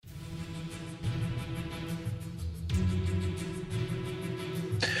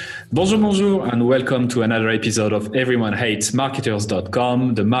Bonjour, bonjour, and welcome to another episode of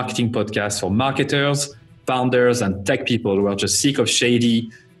EveryoneHatesMarketers.com, the marketing podcast for marketers, founders, and tech people who are just sick of shady,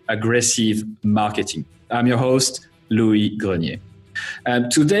 aggressive marketing. I'm your host, Louis Grenier.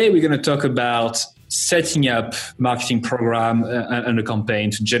 Today, we're going to talk about setting up marketing program and a campaign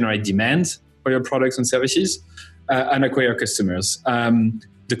to generate demand for your products and services and acquire customers.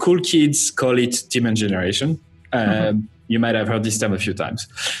 The cool kids call it demand generation. You might have heard this term a few times.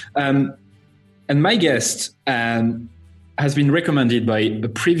 And my guest has been recommended by a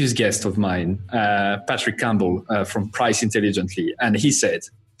previous guest of mine, Patrick Campbell from Price Intelligently. And he said,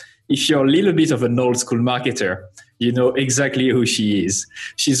 if you're a little bit of an old school marketer, you know exactly who she is.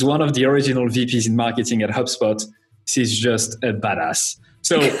 She's one of the original VPs in marketing at HubSpot. She's just a badass.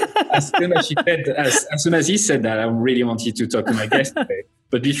 So as soon as he said that, I really wanted to talk to my guest today.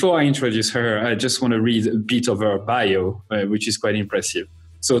 But before I introduce her, I just want to read a bit of her bio, which is quite impressive.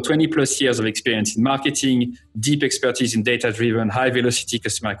 So 20 plus years of experience in marketing, deep expertise in data-driven, high-velocity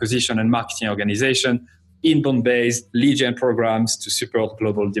customer acquisition and marketing organization, inbound-based lead gen programs to support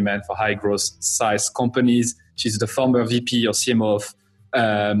global demand for high-growth size companies. She's the former VP or CMO of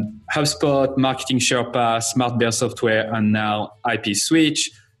HubSpot, Marketing Sherpa, Smart Bear Software, and now IP Switch.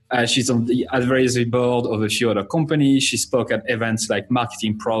 She's on the advisory board of a few other companies. She spoke at events like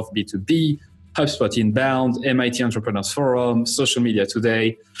Marketing Prof B2B, HubSpot Inbound, MIT Entrepreneurs Forum, Social Media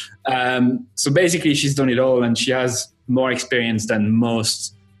Today. So basically, she's done it all, and she has more experience than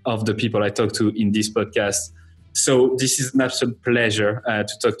most of the people I talk to in this podcast. So this is an absolute pleasure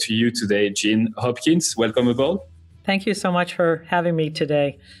to talk to you today, Jean Hopkins. Welcome aboard. Thank you so much for having me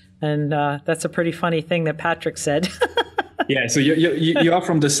today. And that's a pretty funny thing that Patrick said. Yeah, so you are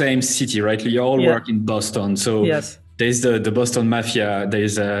from the same city, right? You all work in Boston. So yes. There's the Boston Mafia.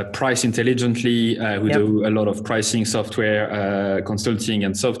 There's Price Intelligently, who do a lot of pricing software, consulting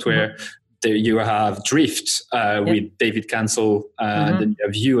and software. You have Drift with David Cancel, and then you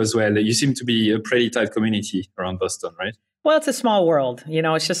have you as well. You seem to be a pretty tight community around Boston, right? Well, it's a small world. You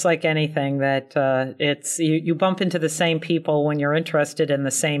know, it's just like anything that it's you bump into the same people when you're interested in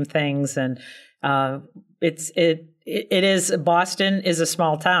the same things, and it is Boston is a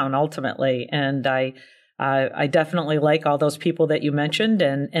small town ultimately, and I definitely like all those people that you mentioned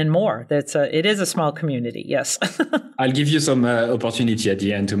and more. It is a small community. Yes. I'll give you some opportunity at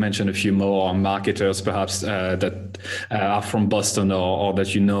the end to mention a few more marketers perhaps that are from Boston or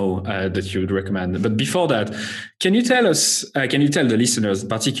that you know that you would recommend. But before that, can you tell the listeners in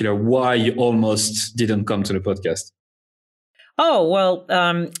particular why you almost didn't come to the podcast? Oh, well,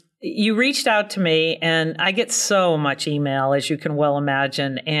 you reached out to me, and I get so much email, as you can well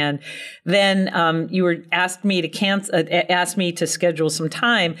imagine. And then you asked me to schedule some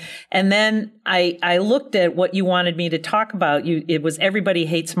time, and then I looked at what you wanted me to talk about. It was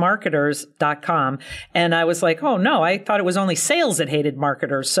everybodyhatesmarketers.com, and I was like, oh no, I thought it was only sales that hated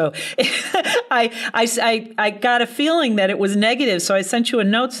marketers. So I got a feeling that it was negative. So I sent you a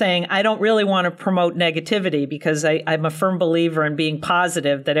note saying I don't really want to promote negativity because I'm a firm believer in being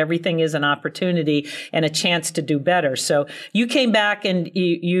positive, that everything is an opportunity and a chance to do better. So you came back and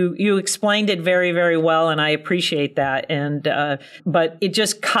you explained it very, very well, and I appreciate that. And but it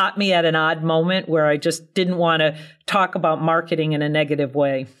just caught me at an odd moment where I just didn't want to talk about marketing in a negative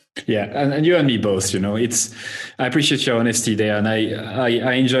way. Yeah, and you and me both. You know, I appreciate your honesty there, and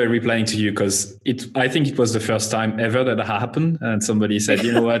I enjoy replying to you because I think it was the first time ever that happened, and somebody said,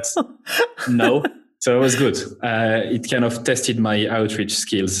 you know what, no. So it was good. It kind of tested my outreach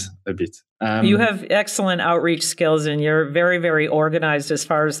skills a bit. You have excellent outreach skills, and you're very, very organized as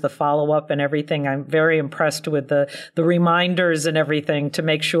far as the follow-up and everything. I'm very impressed with the reminders and everything to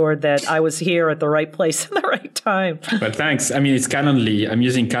make sure that I was here at the right place at the right time. Well, thanks. I mean, it's Calendly. I'm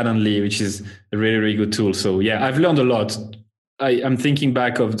using Calendly, which is a really, really good tool. So yeah, I've learned a lot. I'm thinking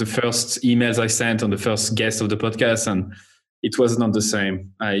back of the first emails I sent on the first guest of the podcast, and it was not the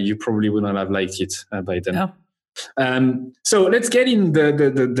same. You probably would not have liked it by then. No. So let's get in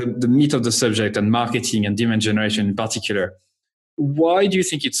the meat of the subject and marketing and demand generation in particular. Why do you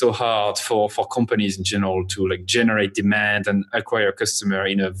think it's so hard for companies in general to generate demand and acquire customer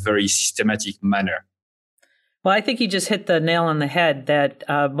in a very systematic manner? Well, I think you just hit the nail on the head that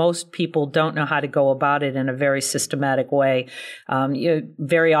most people don't know how to go about it in a very systematic way.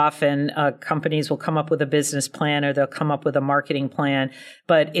 Very often, companies will come up with a business plan or they'll come up with a marketing plan,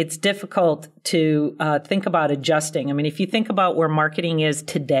 but it's difficult to think about adjusting. I mean, if you think about where marketing is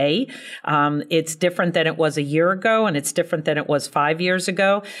today, it's different than it was a year ago, and it's different than it was 5 years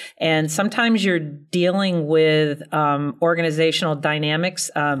ago. And sometimes you're dealing with organizational dynamics,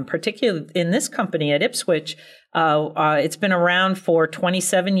 particularly in this company at Ipswitch. It's been around for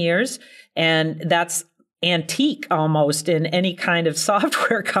 27 years, and that's antique almost in any kind of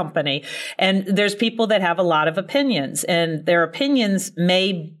software company. And there's people that have a lot of opinions, and their opinions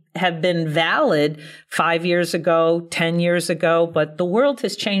may have been valid 5 years ago, 10 years ago, but the world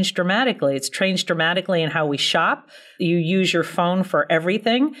has changed dramatically. It's changed dramatically in how we shop. You use your phone for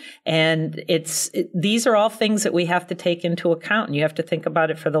everything. And these are all things that we have to take into account, and you have to think about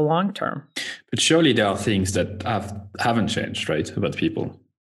it for the long term. But surely there are things that haven't changed, right, about people?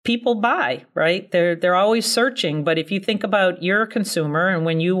 People buy, right? They're always searching. But if you think about you're a consumer, and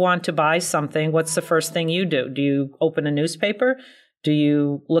when you want to buy something, what's the first thing you do? Do you open a newspaper? Do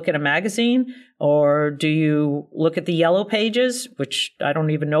you look at a magazine, or do you look at the yellow pages, which I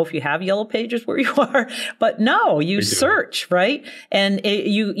don't even know if you have yellow pages where you are, but no, you search, right? And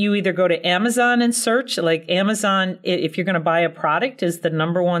you either go to Amazon and search. Like Amazon, if you're going to buy a product, is the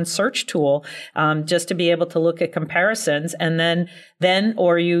number one search tool, just to be able to look at comparisons. And then,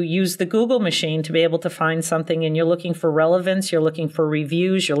 or you use the Google machine to be able to find something, and you're looking for relevance, you're looking for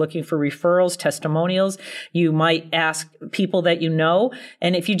reviews, you're looking for referrals, testimonials. You might ask people that you know.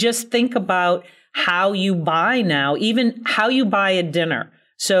 And if you just think about how you buy now, even how you buy a dinner.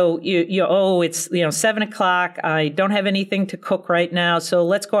 So it's 7 o'clock. I don't have anything to cook right now. So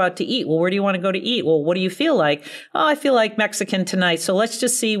let's go out to eat. Well, where do you want to go to eat? Well, what do you feel like? Oh, I feel like Mexican tonight. So let's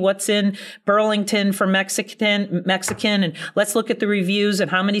just see what's in Burlington for Mexican, and let's look at the reviews and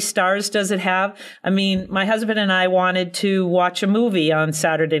how many stars does it have. I mean, my husband and I wanted to watch a movie on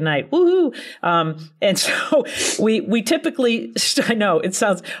Saturday night. Woohoo! And so we typically, I know it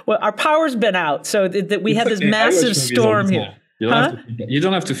sounds, well, our power's been out. So that we had this massive storm here. You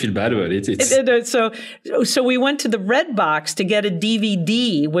don't have to feel bad about it. So we went to the Redbox to get a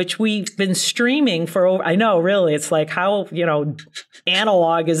DVD, which we've been streaming for over, I know, really, it's like how,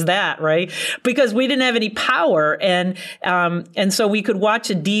 analog is that, right? Because we didn't have any power, and so we could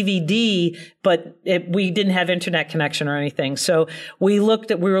watch a DVD, but we didn't have internet connection or anything. So we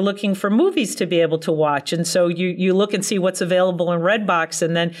were looking for movies to be able to watch. And so you look and see what's available in Redbox.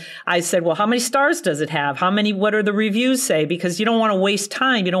 And then I said, well, how many stars does it have? what are the reviews say? Because you don't want to waste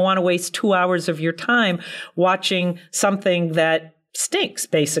time. You don't want to waste 2 hours of your time watching something that stinks,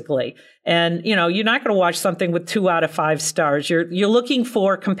 basically. And, you're not going to watch something with 2 out of 5 stars. You're looking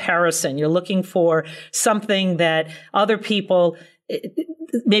for comparison. You're looking for something that other people,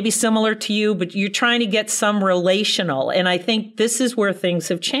 maybe similar to you, but you're trying to get some relational. And I think this is where things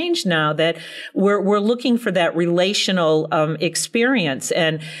have changed now, that we're looking for that relational experience.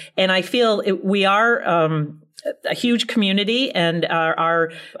 And I feel we are a huge community, and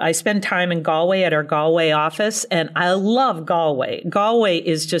I spend time in Galway at our Galway office, and I love Galway. Galway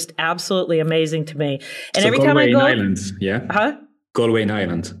is just absolutely amazing to me. And so every Galway time I go, in Ireland, yeah, Galway in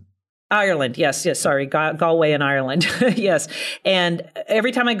Ireland. Ireland, yes, sorry, Galway in Ireland, yes. And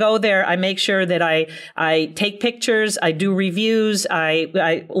every time I go there, I make sure that I take pictures, I do reviews,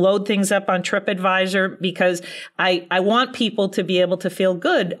 I load things up on TripAdvisor, because I want people to be able to feel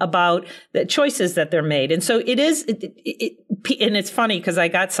good about the choices that they're made. And so and it's funny because I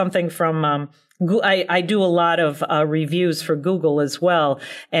got something from I do a lot of reviews for Google as well.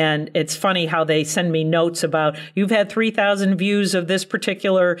 And it's funny how they send me notes about, you've had 3,000 views of this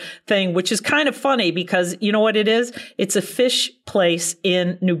particular thing, which is kind of funny because you know what it is? It's a fish place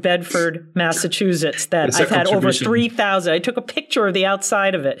in New Bedford, Massachusetts that I've had over 3,000. I took a picture of the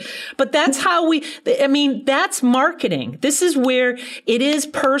outside of it. But that's how that's marketing. This is where it is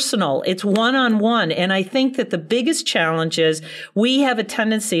personal. It's one-on-one. And I think that the biggest challenge is we have a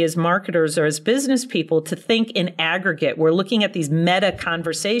tendency as marketers or as business people to think in aggregate. We're looking at these meta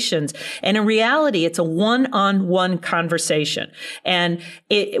conversations. And in reality, it's a one-on-one conversation. And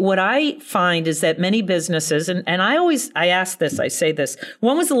what I find is that many businesses, and I ask this, I say this,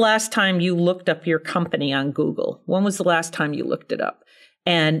 when was the last time you looked up your company on Google? When was the last time you looked it up?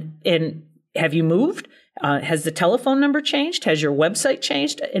 And have you moved? Has the telephone number changed? Has your website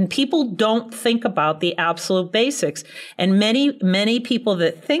changed? And people don't think about the absolute basics. And many people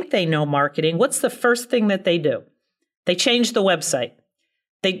that think they know marketing, what's the first thing that they do? They change the website.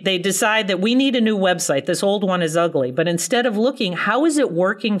 They decide that we need a new website. This old one is ugly. But instead of looking, how is it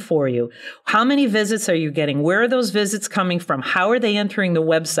working for you? How many visits are you getting? Where are those visits coming from? How are they entering the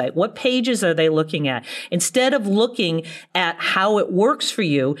website? What pages are they looking at? Instead of looking at how it works for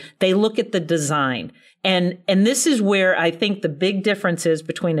you, they look at the design. And this is where I think the big difference is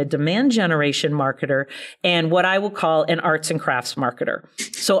between a demand generation marketer and what I will call an arts and crafts marketer.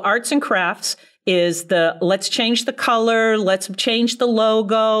 So arts and crafts is let's change the color, let's change the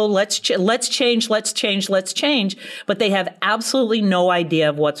logo, let's change, but they have absolutely no idea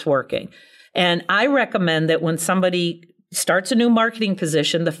of what's working. And I recommend that when somebody starts a new marketing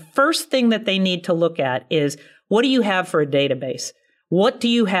position, the first thing that they need to look at is, what do you have for a database? What do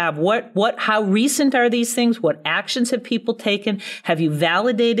you have? How recent are these things? What actions have people taken? Have you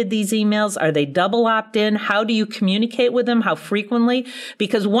validated these emails? Are they double opt-in? How do you communicate with them? How frequently?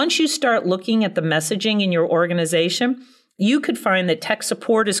 Because once you start looking at the messaging in your organization, you could find that tech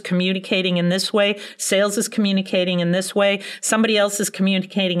support is communicating in this way, sales is communicating in this way, somebody else is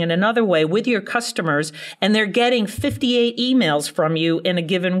communicating in another way with your customers, and they're getting 58 emails from you in a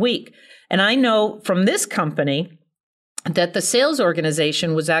given week. And I know from this company that the sales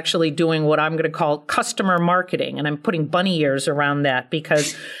organization was actually doing what I'm going to call customer marketing. And I'm putting bunny ears around that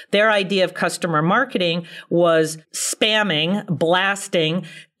because their idea of customer marketing was spamming, blasting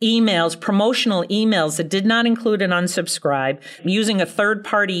emails, promotional emails that did not include an unsubscribe, using a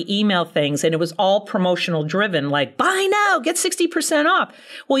third-party email things, and it was all promotional driven, like, buy now, get 60% off.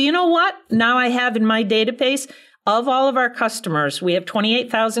 Well, you know what? Now I have in my database, of all of our customers, we have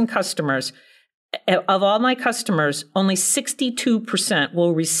 28,000 customers. Of all my customers, only 62%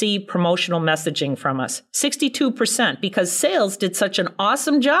 will receive promotional messaging from us. 62%, because sales did such an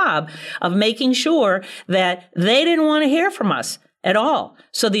awesome job of making sure that they didn't want to hear from us at all.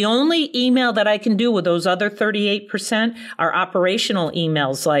 So the only email that I can do with those other 38% are operational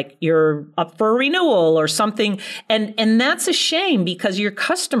emails, like you're up for a renewal or something. And that's a shame, because your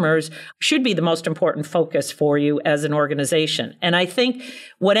customers should be the most important focus for you as an organization. And I think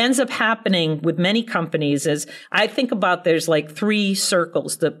what ends up happening with many companies is, I think about, there's like three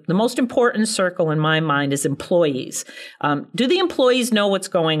circles. The most important circle in my mind is employees. Do the employees know what's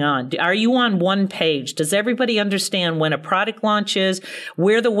going on? Are you on one page? Does everybody understand when a product launch is,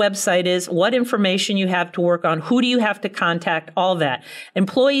 where the website is, what information you have to work on, who do you have to contact, all that.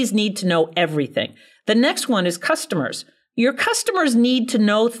 Employees need to know everything. The next one is customers. Your customers need to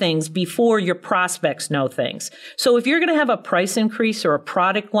know things before your prospects know things. So if you're going to have a price increase or a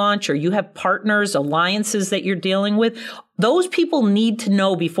product launch, or you have partners, alliances that you're dealing with, those people need to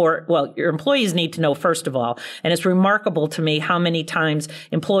know before, well, your employees need to know first of all. And it's remarkable to me how many times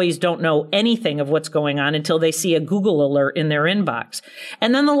employees don't know anything of what's going on until they see a Google alert in their inbox.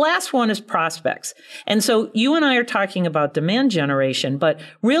 And then the last one is prospects. And so you and I are talking about demand generation, but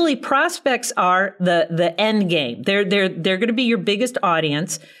really prospects are the end game. They're going to be your biggest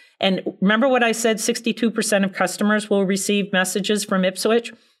audience. And remember what I said, 62% of customers will receive messages from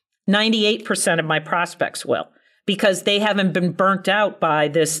Ipswitch? 98% of my prospects will, because they haven't been burnt out by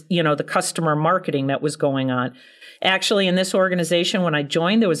this, the customer marketing that was going on. Actually, in this organization, when I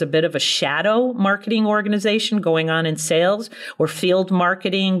joined, there was a bit of a shadow marketing organization going on in sales, where field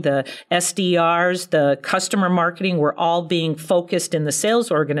marketing, the SDRs, the customer marketing were all being focused in the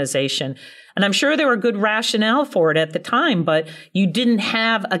sales organization. And I'm sure there were good rationale for it at the time, but you didn't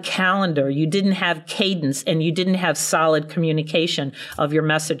have a calendar, you didn't have cadence, and you didn't have solid communication of your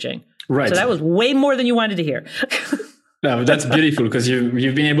messaging. Right. So that was way more than you wanted to hear. No, that's beautiful, because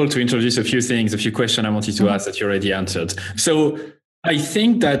you've been able to introduce a few questions I wanted to ask that you already answered. So I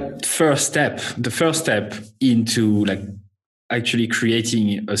think that the first step into like actually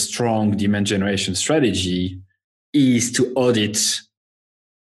creating a strong demand generation strategy is to audit,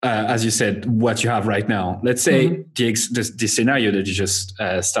 as you said, what you have right now. Let's say the scenario that you just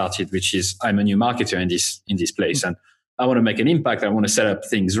started, which is, I'm a new marketer in this place, and I want to make an impact. I want to set up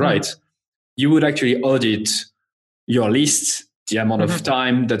things right. You would actually audit your list, the amount of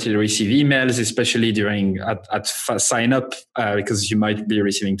time that you receive emails, especially during at sign up, because you might be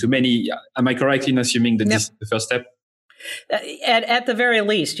receiving too many. Am I correct in assuming that this is the first step? At the very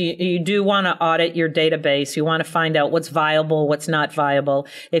least, you do want to audit your database. You want to find out what's viable, what's not viable.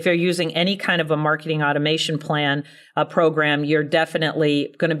 If you're using any kind of a marketing automation plan, a program, you're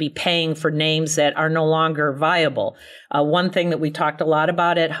definitely going to be paying for names that are no longer viable. One thing that we talked a lot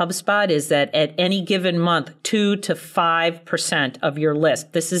about at HubSpot is that at any given month, 2 to 5% of your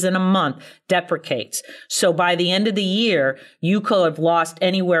list, this is in a month, deprecates. So by the end of the year, you could have lost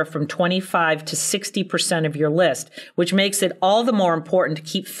anywhere from 25 to 60% of your list, which makes it all the more important to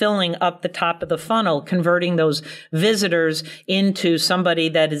keep filling up the top of the funnel, converting those visitors into somebody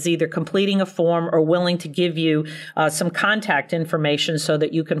that is either completing a form or willing to give you some contact information so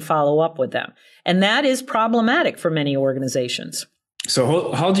that you can follow up with them. And that is problematic for many organizations.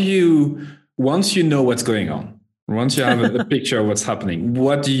 So how do you, once you know what's going on, once you have a picture of what's happening,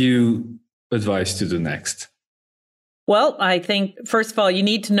 what do you advise to do next? Well, I think, first of all, you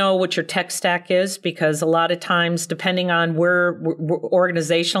need to know what your tech stack is, because a lot of times, depending on where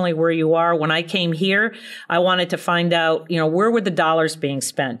organizationally where you are, when I came here, I wanted to find out, where were the dollars being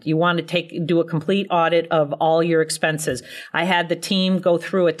spent? You want to do a complete audit of all your expenses. I had the team go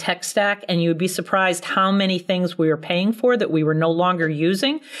through a tech stack, and you would be surprised how many things we were paying for that we were no longer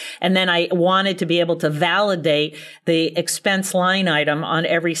using. And then I wanted to be able to validate the expense line item on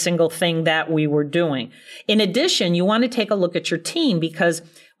every single thing that we were doing. In addition, you want to take a look at your team, because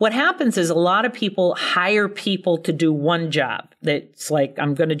what happens is a lot of people hire people to do one job. That's like,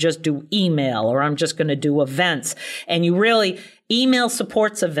 I'm going to just do email, or I'm just going to do events. And email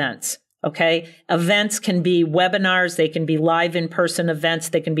supports events. Okay. Events can be webinars. They can be live in-person events.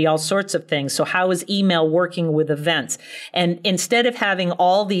 They can be all sorts of things. So how is email working with events? And instead of having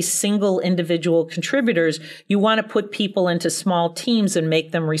all these single individual contributors, you want to put people into small teams and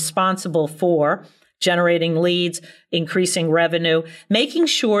make them responsible for generating leads, increasing revenue, making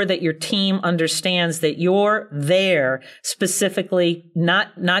sure that your team understands that you're there specifically,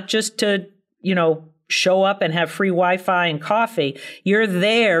 not just to, show up and have free Wi-Fi and coffee. You're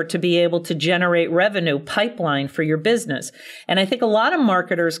there to be able to generate revenue pipeline for your business. And I think a lot of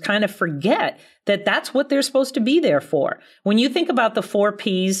marketers kind of forget that that's what they're supposed to be there for. When you think about the 4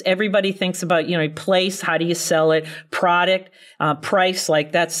 Ps, everybody thinks about, place, how do you sell it, product, price,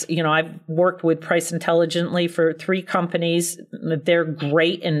 like that's, I've worked with Price Intelligently for 3 companies. They're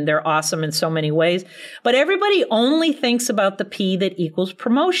great and they're awesome in so many ways, but everybody only thinks about the P that equals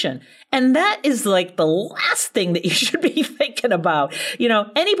promotion. And that is like the last thing that you should be thinking about.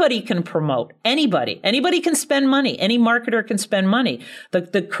 Anybody can promote. Anybody can spend money. Any marketer can spend money.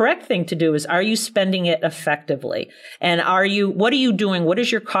 The correct thing to do is, are you spending it effectively? And what are you doing? What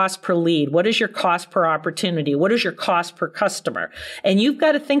is your cost per lead? What is your cost per opportunity? What is your cost per customer? And you've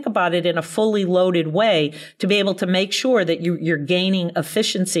got to think about it in a fully loaded way to be able to make sure that you're gaining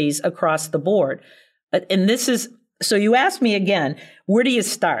efficiencies across the board. And so you asked me again, where do you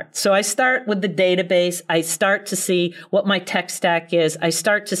start? So I start with the database. I start to see what my tech stack is. I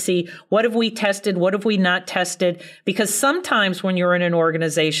start to see what have we tested? What have we not tested? Because sometimes when you're in an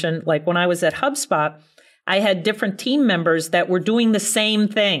organization, like when I was at HubSpot, I had different team members that were doing the same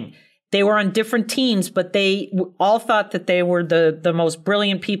thing. They were on different teams, but they all thought that they were the most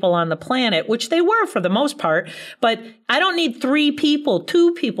brilliant people on the planet, which they were for the most part. But I don't need 2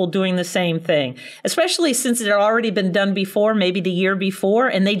 people doing the same thing, especially since it had already been done before, maybe the year before,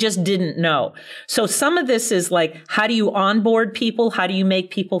 and they just didn't know. So some of this is like, how do you onboard people? How do you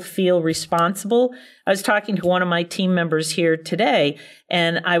make people feel responsible? I was talking to one of my team members here today,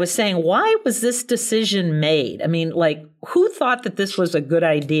 and I was saying, why was this decision made? I mean, like, who thought that this was a good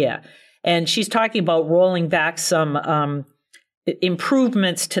idea? And she's talking about rolling back some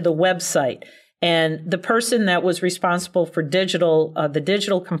improvements to the website. And the person that was responsible for the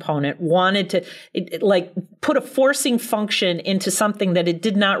digital component wanted to put a forcing function into something that it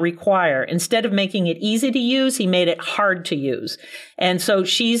did not require. Instead of making it easy to use, he made it hard to use. And so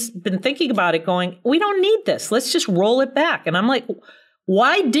she's been thinking about it going, we don't need this. Let's just roll it back. And I'm like,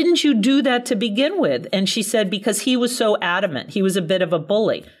 why didn't you do that to begin with? And she said, because he was so adamant. He was a bit of a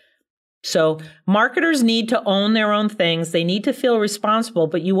bully. So marketers need to own their own things. They need to feel responsible,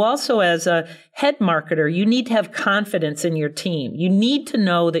 but you also, as a head marketer, you need to have confidence in your team. You need to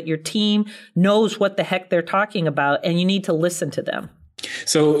know that your team knows what the heck they're talking about, and you need to listen to them.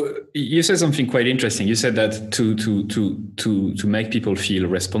 So you said something quite interesting. You said that to make people feel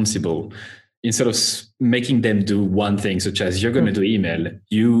responsible, instead of making them do one thing, such as you're going to do email,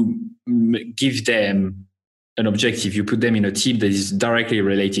 you give them an objective. You put them in a team that is directly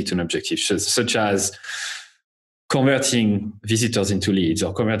related to an objective, such as converting visitors into leads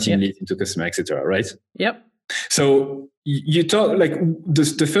or converting leads into customers, etc. Right? Yep. So you talk like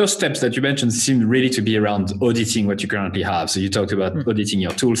the first steps that you mentioned seem really to be around auditing what you currently have. So you talked about auditing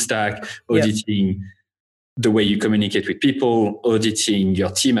your tool stack, auditing the way you communicate with people, auditing your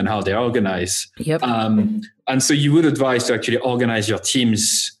team and how they're organized. Yep. And so you would advise to actually organize your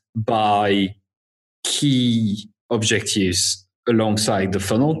teams by key objectives alongside the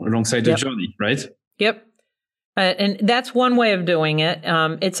funnel, alongside the journey, right? Yep. And that's one way of doing it.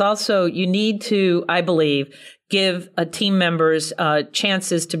 It's also, you need to, I believe, give team members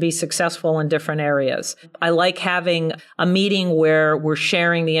chances to be successful in different areas. I like having a meeting where we're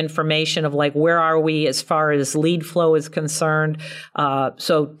sharing the information of like, where are we as far as lead flow is concerned?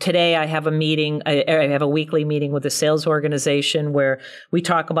 So today I have a meeting, I have a weekly meeting with the sales organization where we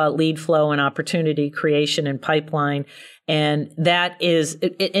talk about lead flow and opportunity creation and pipeline. And that is,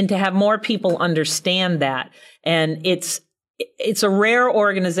 and to have more people understand that. And it's a rare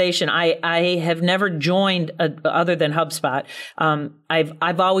organization. I have never joined other than HubSpot.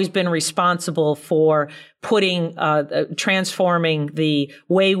 I've always been responsible for transforming the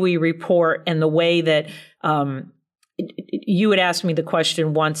way we report and the way that you had asked me the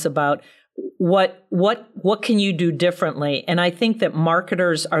question once about what can you do differently? And I think that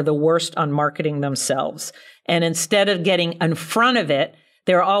marketers are the worst on marketing themselves. And instead of getting in front of it,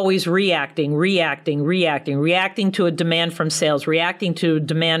 they're always reacting to a demand from sales, reacting to a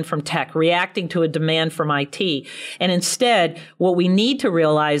demand from tech, reacting to a demand from IT. And instead, what we need to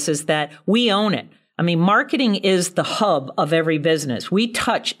realize is that we own it. I mean, marketing is the hub of every business. We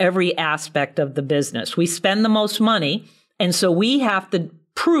touch every aspect of the business. We spend the most money. And so we have to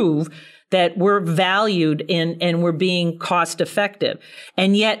prove that we're valued and we're being cost effective.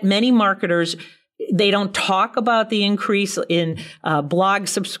 And yet many marketers, they don't talk about the increase in blog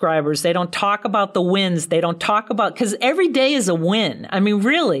subscribers. They don't talk about the wins. They don't talk about, because every day is a win. I mean,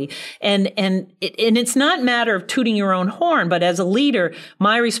 really. And it's not a matter of tooting your own horn, but as a leader,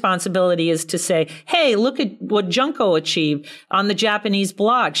 my responsibility is to say, hey, look at what Junko achieved on the Japanese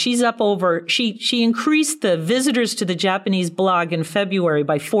blog. She's up over, she increased the visitors to the Japanese blog in February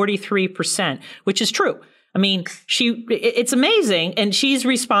by 43%, which is true. I mean, it's amazing. And she's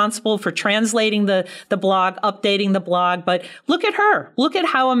responsible for translating the blog, updating the blog. But look at her. Look at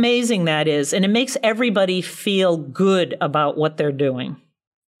how amazing that is. And it makes everybody feel good about what they're doing.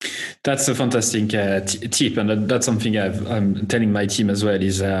 That's a fantastic tip. And that's something I'm telling my team as well,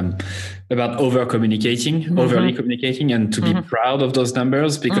 is about overly communicating, and to be proud of those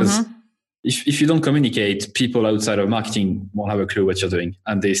numbers, because if you don't communicate, people outside of marketing won't have a clue what you're doing,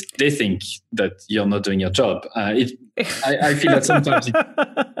 and they think that you're not doing your job. I feel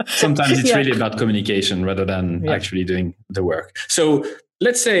that sometimes it's really about communication rather than actually doing the work. So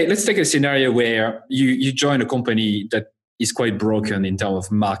let's take a scenario where you join a company that is quite broken in terms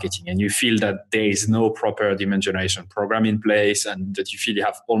of marketing, and you feel that there is no proper demand generation program in place, and that you feel you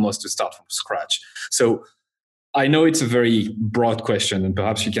have almost to start from scratch. So I know it's a very broad question, and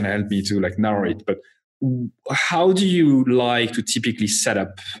perhaps you can help me to narrow it, but how do you like to typically set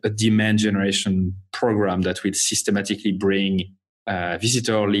up a demand generation program that will systematically bring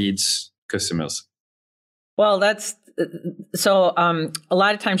visitor leads, customers? Well, so a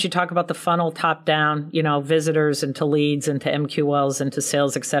lot of times you talk about the funnel top down, visitors into leads, into MQLs, into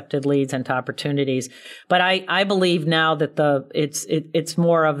sales accepted leads, into opportunities. But I believe now that it's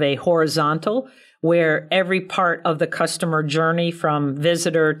more of a horizontal, where every part of the customer journey from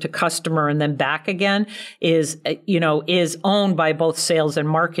visitor to customer and then back again is owned by both sales and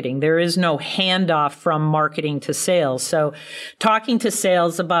marketing. There is no handoff from marketing to sales. So talking to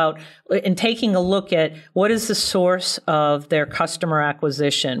sales about and taking a look at what is the source of their customer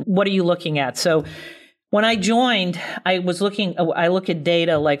acquisition. What are you looking at? So when I joined, I look at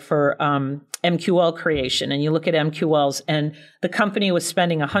data like for MQL creation, and you look at MQLs, and the company was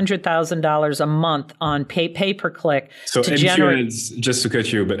spending $100,000 a month on pay per click. So to MQLs, just to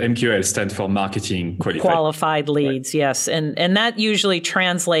cut you, but MQL stands for marketing qualified leads, right? Yes, and that usually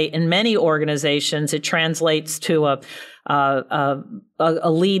translate in many organizations. It translates to a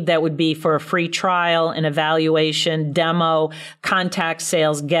lead that would be for a free trial, an evaluation, demo, contact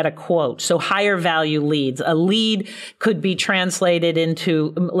sales, get a quote. So higher value leads. A lead could be translated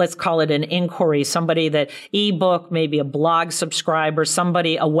into, let's call it an inquiry, somebody that ebook, maybe a blog subscriber,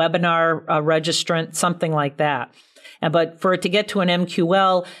 somebody, a webinar registrant, something like that. But for it to get to an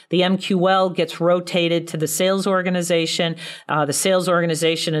MQL, the MQL gets rotated to the sales organization. The sales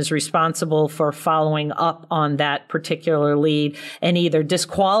organization is responsible for following up on that particular lead and either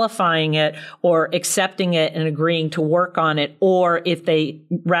disqualifying it or accepting it and agreeing to work on it. Or if they,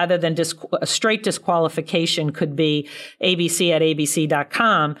 rather than a straight disqualification, could be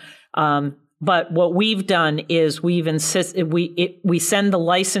abc@abc.com. But what we've done is we send the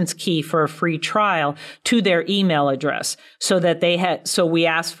license key for a free trial to their email address so that so we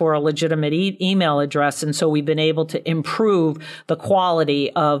ask for a legitimate email address. And so we've been able to improve the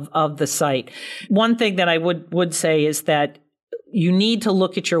quality of the site. One thing that I would say is that you need to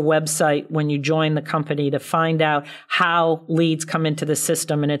look at your website when you join the company to find out how leads come into the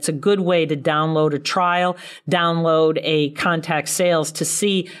system. And it's a good way to download a trial, download a contact sales to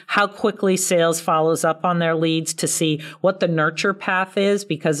see how quickly sales follows up on their leads, to see what the nurture path is.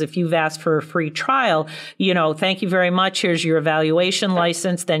 Because if you've asked for a free trial, thank you very much. Here's your evaluation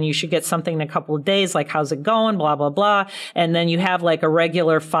license. Then you should get something in a couple of days, like, how's it going? Blah, blah, blah. And then you have like a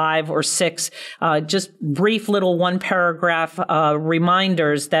regular 5 or 6, just brief little 1 paragraph,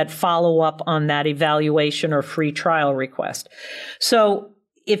 reminders that follow up on that evaluation or free trial request. So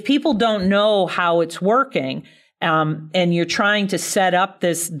if people don't know how it's working, and you're trying to set up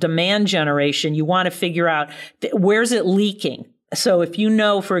this demand generation, you want to figure out where's it leaking. So if you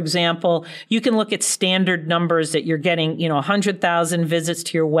know, for example, you can look at standard numbers that you're getting, 100,000 visits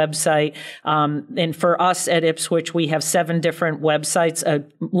to your website. And for us at Ipswitch, we have 7 different websites,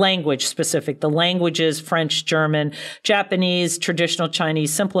 language specific. The languages, French, German, Japanese, traditional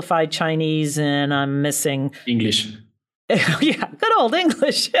Chinese, simplified Chinese, and I'm missing English. Yeah, good old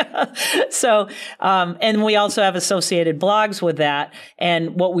English. So, and we also have associated blogs with that.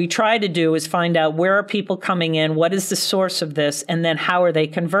 And what we try to do is find out where are people coming in, what is the source of this, and then how are they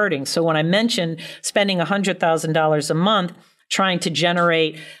converting. So when I mentioned spending $100,000 a month trying to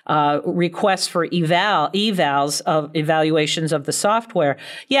generate requests for evals of evaluations of the software.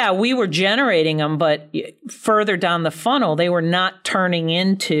 Yeah, we were generating them, but further down the funnel, they were not turning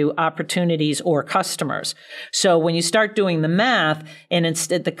into opportunities or customers. So when you start doing the math, and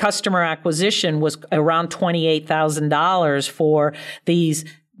instead the customer acquisition was around $28,000 for these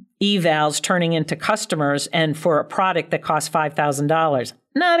evals turning into customers, and for a product that costs $5,000,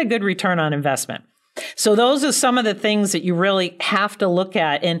 not a good return on investment. So those are some of the things that you really have to look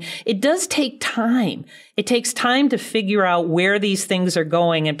at. And it does take time. It takes time to figure out where these things are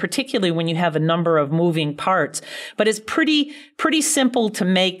going, and particularly when you have a number of moving parts. But it's pretty simple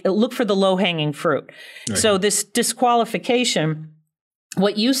to look for the low-hanging fruit. Right. So this disqualification,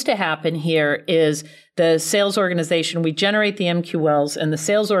 what used to happen here is the sales organization, we generate the MQLs, and the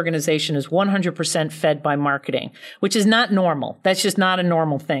sales organization is 100% fed by marketing, which is not normal. That's just not a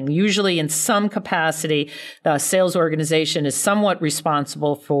normal thing. Usually in some capacity, the sales organization is somewhat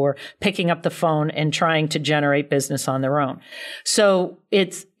responsible for picking up the phone and trying to generate business on their own. So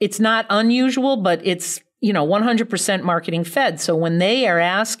it's not unusual, but it's 100% marketing fed. So when they are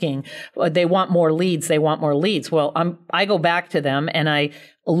asking, they want more leads. Well, I go back to them and I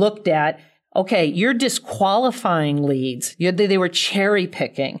looked at, okay, you're disqualifying leads. They were cherry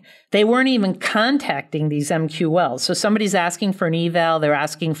picking. They weren't even contacting these MQLs. So somebody's asking for an eval. They're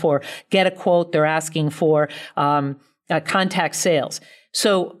asking for get a quote. They're asking for contact sales.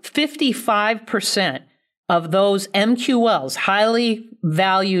 So 55% of those MQLs, highly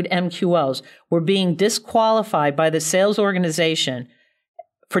valued MQLs, were being disqualified by the sales organization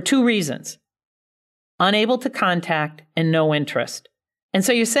for 2 reasons: unable to contact and no interest. And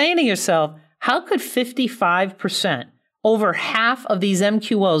so you're saying to yourself, how could 55%, over half of these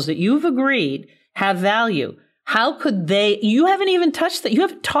MQLs that you've agreed have value, how could you haven't even touched that, you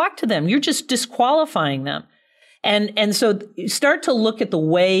haven't talked to them, you're just disqualifying them. And so you start to look at the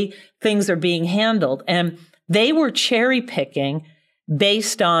way things are being handled, and they were cherry picking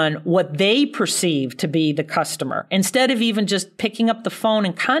based on what they perceive to be the customer, instead of even just picking up the phone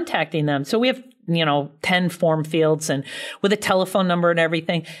and contacting them. So we have 10 form fields and with a telephone number and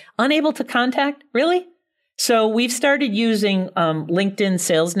everything. Unable to contact? Really? So we've started using LinkedIn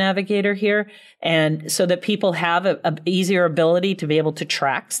Sales Navigator here, and so that people have a easier ability to be able to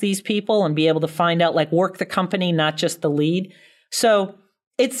track these people and be able to find out, work the company, not just the lead. So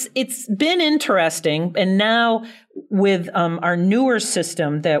it's been interesting. And now with our newer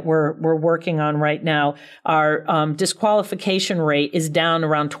system that we're working on right now, our disqualification rate is down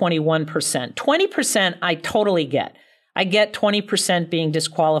around 21%. 20% I totally get. I get 20% being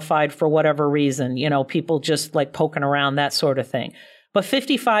disqualified for whatever reason, people just poking around, that sort of thing. But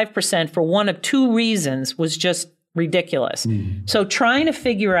 55% for one of 2 reasons was just ridiculous. So trying to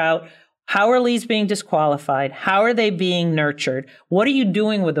figure out, how are leads being disqualified? How are they being nurtured? What are you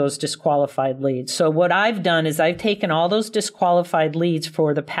doing with those disqualified leads? So what I've done is I've taken all those disqualified leads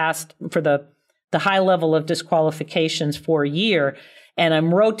for the high level of disqualifications for a year, and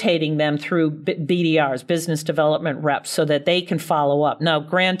I'm rotating them through BDRs, business development reps, so that they can follow up. Now,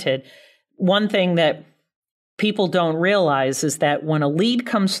 granted, one thing that people don't realize is that when a lead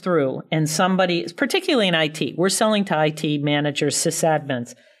comes through and somebody, particularly in IT, we're selling to IT managers,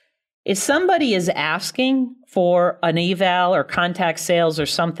 sysadmins. If somebody is asking for an eval or contact sales or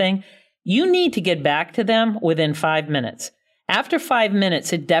something, you need to get back to them within 5 minutes. After 5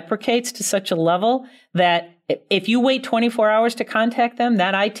 minutes, it deprecates to such a level that if you wait 24 hours to contact them,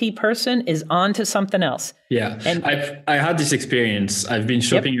 that IT person is on to something else. Yeah, and I had this experience. I've been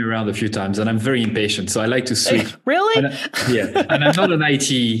shopping around a few times, and I'm very impatient, so I like to switch. Really? And I'm not an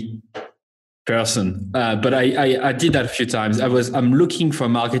IT person, but I did that a few times. I'm looking for a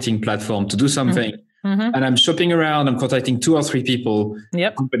marketing platform to do something, and I'm shopping around. I'm contacting 2 or 3 people,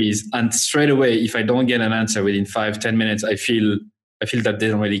 companies, and straight away, if I don't get an answer within 5-10 minutes, I feel that they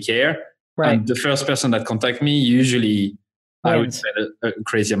don't really care. Right. And the first person that contacts me, usually I would spend a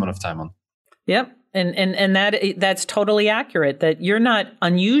crazy amount of time on. Yep. And that's totally accurate, that you're not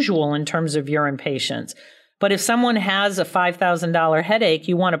unusual in terms of your impatience. But if someone has a $5,000 headache,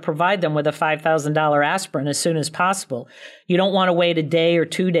 you want to provide them with a $5,000 aspirin as soon as possible. You don't want to wait a day or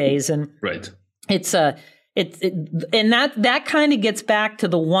 2 days. And right. And that kind of gets back to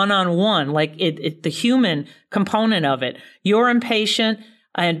the one-on-one, like the human component of it. You're impatient,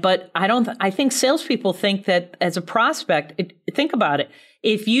 but I think salespeople think that as a prospect, think about it.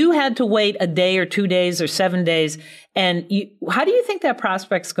 If you had to wait a day or 2 days or 7 days, how do you think that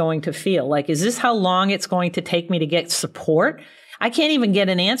prospect's going to feel? Like, is this how long it's going to take me to get support? I can't even get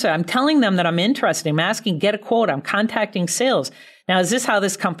an answer. I'm telling them that I'm interested. I'm asking, get a quote. I'm contacting sales. Now, is this how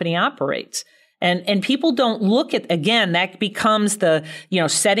this company operates? And people don't look at, again, that becomes the,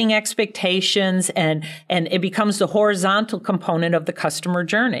 setting expectations and it becomes the horizontal component of the customer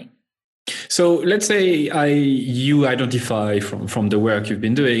journey. So let's say you identify from the work you've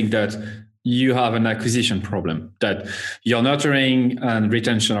been doing that you have an acquisition problem, that your nurturing and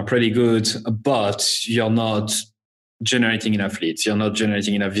retention are pretty good, but you're not generating enough leads. You're not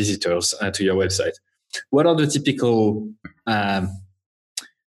generating enough visitors to your website. What are the typical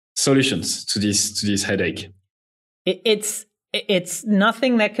solutions to this headache? It's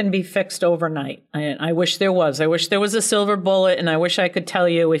nothing that can be fixed overnight. I wish there was. I wish there was a silver bullet, and I wish I could tell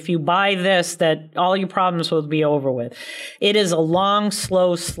you if you buy this that all your problems will be over with. It is a long,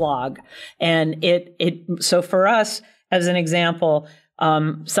 slow slog, and so for us, as an example,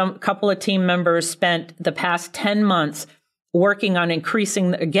 some couple of team members spent the past 10 months working on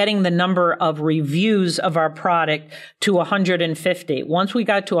getting the number of reviews of our product to 150. Once we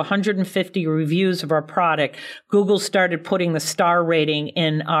got to 150 reviews of our product, Google started putting the star rating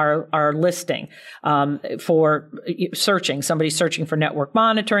in our listing for searching. Somebody searching for network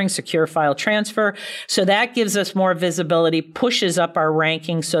monitoring, secure file transfer. So that gives us more visibility, pushes up our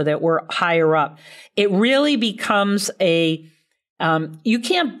ranking so that we're higher up. It really becomes you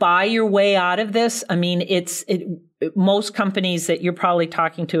can't buy your way out of this. I mean, most companies that you're probably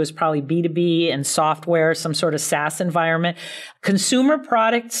talking to is probably B2B and software, some sort of SaaS environment. Consumer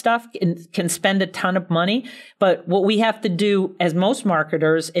product stuff can spend a ton of money. But what we have to do as most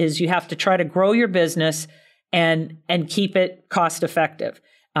marketers is you have to try to grow your business and keep it cost effective.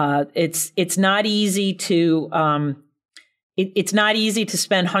 It's not easy to, it's not easy to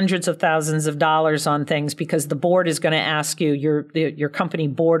spend hundreds of thousands of dollars on things because the board is going to ask you, your company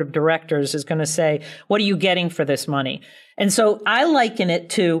board of directors is going to say, what are you getting for this money? And so I liken it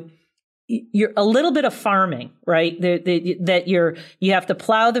to you're a little bit of farming, right? That you have to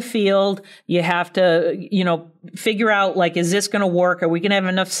plow the field. You have to, figure out, like, is this going to work? Are we going to have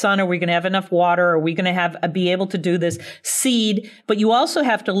enough sun? Are we going to have enough water? Are we going to be able to do this seed? But you also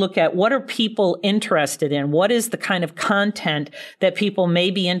have to look at what are people interested in? What is the kind of content that people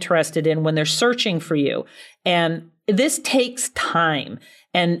may be interested in when they're searching for you? And this takes time.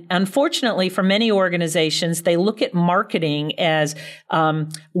 And unfortunately, for many organizations, they look at marketing as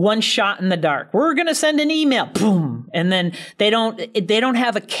one shot in the dark. We're going to send an email, boom, and then they don't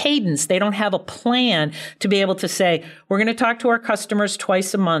have a cadence. They don't have a plan to be able to say, we're going to talk to our customers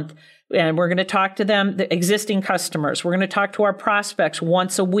twice a month, and we're going to talk to them, the existing customers. We're going to talk to our prospects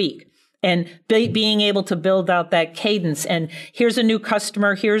once a week. And being able to build out that cadence. And here's a new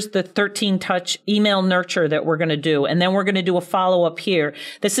customer. Here's the 13-touch email nurture that we're going to do. And then we're going to do a follow-up here.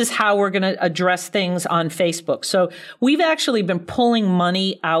 This is how we're going to address things on Facebook. So we've actually been pulling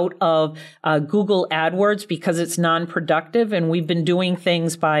money out of Google AdWords because it's non-productive. And we've been doing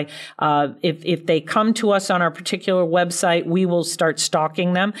things by, if they come to us on our particular website, we will start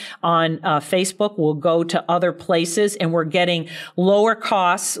stalking them. On Facebook, we'll go to other places, and we're getting lower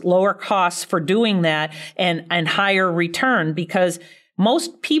costs for doing that and higher return, because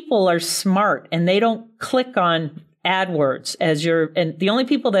most people are smart and they don't click on AdWords and the only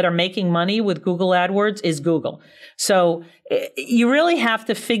people that are making money with Google AdWords is Google. So you really have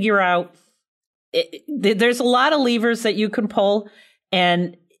to figure out, there's a lot of levers that you can pull,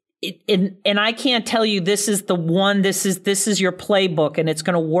 and I can't tell you this is the one, this is your playbook and it's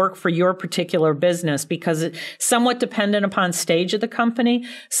going to work for your particular business, because it's somewhat dependent upon stage of the company,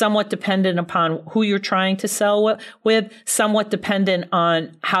 somewhat dependent upon who you're trying to sell with, somewhat dependent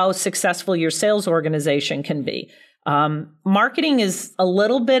on how successful your sales organization can be. Marketing is a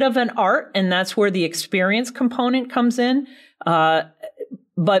little bit of an art, and that's where the experience component comes in.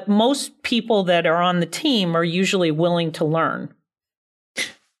 But most people that are on the team are usually willing to learn.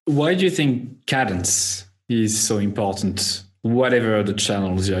 Why do you think cadence is so important, whatever the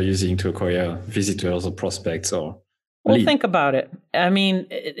channels you're using to acquire visitors or prospects or Well, think about it. I mean,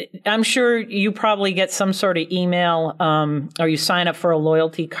 I'm sure you probably get some sort of email or you sign up for a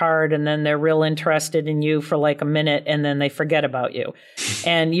loyalty card and then they're real interested in you for like a minute and then they forget about you.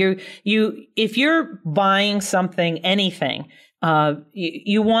 And if you're buying something, anything,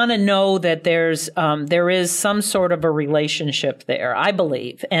 you want to know that there is some sort of a relationship there, I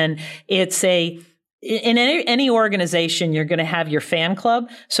believe. And it's in any organization, you're going to have your fan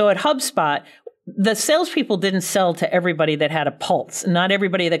club. So at HubSpot, the salespeople didn't sell to everybody that had a pulse, not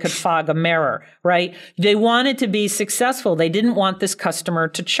everybody that could fog a mirror, right? They wanted to be successful. They didn't want this customer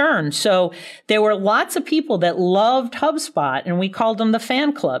to churn. So there were lots of people that loved HubSpot, and we called them the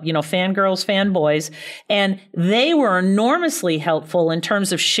fan club, fangirls, fanboys. And they were enormously helpful in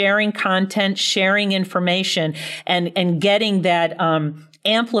terms of sharing content, sharing information, and getting that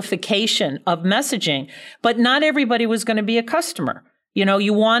amplification of messaging. But not everybody was going to be a customer.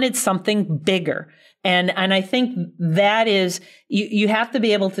 You wanted something bigger. And I think that is, you have to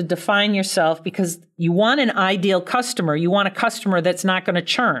be able to define yourself because you want an ideal customer. You want a customer that's not going to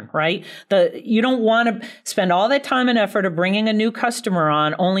churn, right? You don't want to spend all that time and effort of bringing a new customer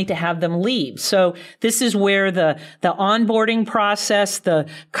on only to have them leave. So this is where the onboarding process, the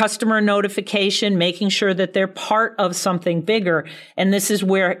customer notification, making sure that they're part of something bigger. And this is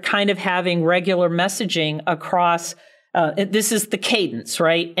where kind of having regular messaging across this is the cadence,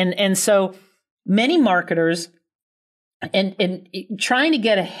 right? And so many marketers and trying to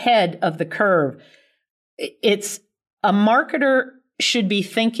get ahead of the curve, it's a marketer should be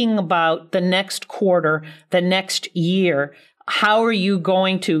thinking about the next quarter, the next year. How are you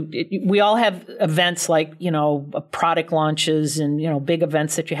going to, we all have events like, product launches and, big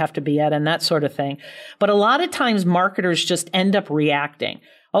events that you have to be at and that sort of thing. But a lot of times marketers just end up reacting.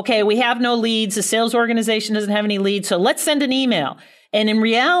 Okay, we have no leads. The sales organization doesn't have any leads. So let's send an email. And in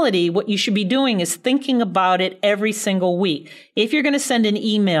reality, what you should be doing is thinking about it every single week. If you're going to send an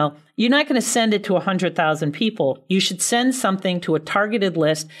email, you're not going to send it to 100,000 people. You should send something to a targeted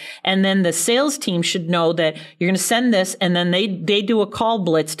list. And then the sales team should know that you're going to send this. And then they do a call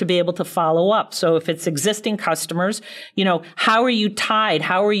blitz to be able to follow up. So if it's existing customers, how are you tied?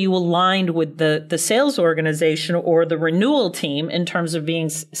 How are you aligned with the sales organization or the renewal team in terms of being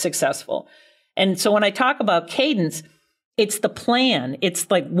successful? And so when I talk about cadence, it's the plan. It's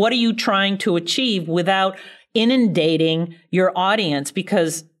like, what are you trying to achieve without inundating your audience?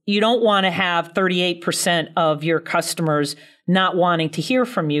 Because you don't want to have 38% of your customers not wanting to hear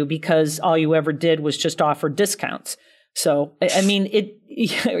from you because all you ever did was just offer discounts. So, I mean,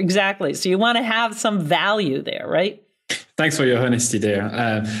 exactly. So you want to have some value there, right? Thanks for your honesty there.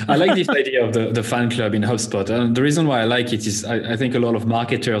 I like this idea of the fan club in HubSpot. And the reason why I like it is I think a lot of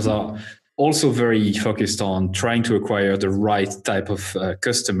marketers are also very focused on trying to acquire the right type of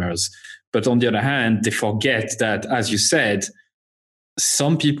customers. But on the other hand, they forget that, as you said,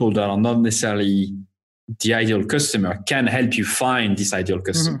 some people that are not necessarily the ideal customer can help you find this ideal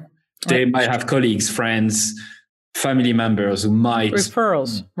customer. Mm-hmm. They might have colleagues, friends, family members who might...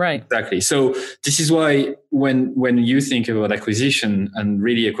 Referrals, right. Exactly. So this is why when you think about acquisition and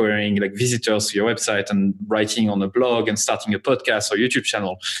really acquiring like visitors to your website and writing on a blog and starting a podcast or YouTube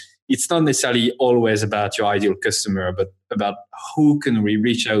channel, it's not necessarily always about your ideal customer, but about who can we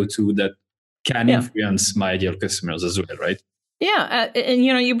reach out to that can influence my ideal customers as well, right? Yeah. And,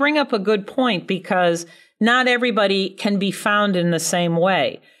 you bring up a good point because not everybody can be found in the same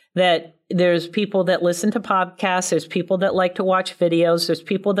way. That there's people that listen to podcasts. There's people that like to watch videos. There's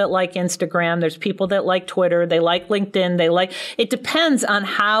people that like Instagram. There's people that like Twitter. They like LinkedIn. It depends on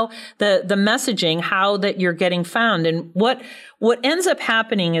how the messaging, how that you're getting found. And what ends up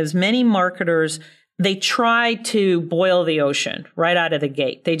happening is many marketers, they try to boil the ocean right out of the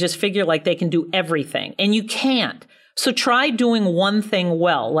gate. They just figure like they can do everything, and you can't. So try doing one thing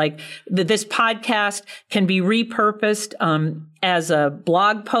well. Like this podcast can be repurposed as a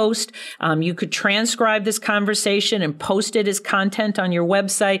blog post. You could transcribe this conversation and post it as content on your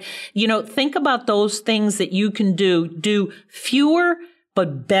website. Think about those things that you can do. Do fewer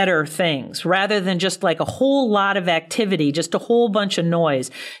but better things rather than just like a whole lot of activity, just a whole bunch of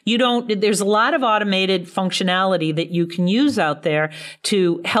noise. There's a lot of automated functionality that you can use out there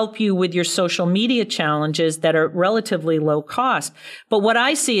to help you with your social media challenges that are relatively low cost. But what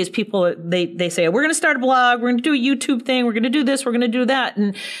I see is people, they say, we're going to start a blog, we're going to do a YouTube thing, we're going to do this, we're going to do that,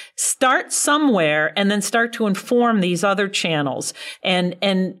 and start somewhere and then start to inform these other channels and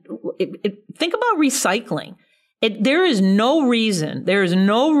think about recycling. There is no reason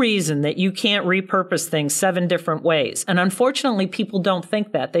that you can't repurpose things 7 different ways. And unfortunately, people don't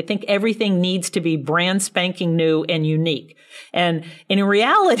think that. They think everything needs to be brand spanking new and unique. And in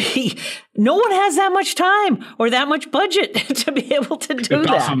reality, no one has that much time or that much budget to be able to do that.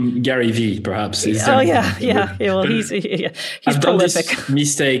 Apart from Gary Vee, perhaps. Yeah. Well, he's I've prolific. done this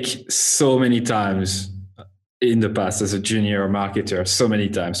mistake so many times in the past as a junior marketer, so many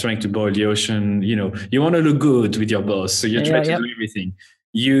times, trying to boil the ocean. You want to look good with your boss, so you try to do everything.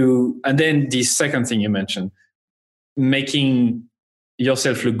 And then the second thing you mentioned, making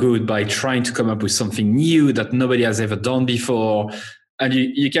yourself look good by trying to come up with something new that nobody has ever done before. And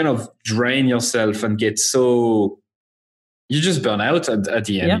you kind of drain yourself and you just burn out at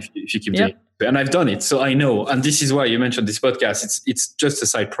the end if you keep doing it. And I've done it, so I know. And this is why you mentioned this podcast. It's just a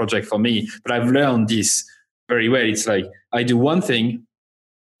side project for me, but I've learned this very well. It's like I do one thing,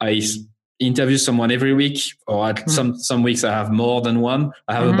 I interview someone every week, or at some weeks I have more than one.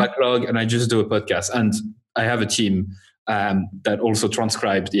 I have a backlog, and I just do a podcast. And I have a team that also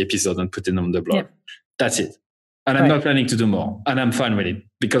transcribe the episode and put it on the blog. Yeah. That's it. And I'm not planning to do more. And I'm fine with it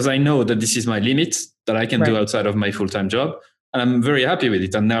because I know that this is my limit that I can do outside of my full-time job. And I'm very happy with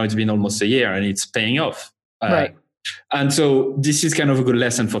it. And now it's been almost a year and it's paying off. And so this is kind of a good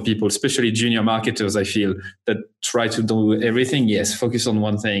lesson for people, especially junior marketers, I feel, that try to do everything. Yes, focus on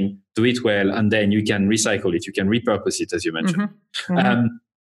one thing, do it well, and then you can recycle it. You can repurpose it, as you mentioned.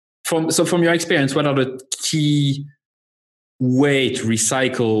 From your experience, what are the key way to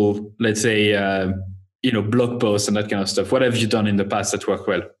recycle, let's say, blog posts and that kind of stuff? What have you done in the past that worked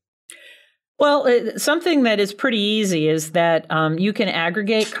well? Well, something that is pretty easy is that you can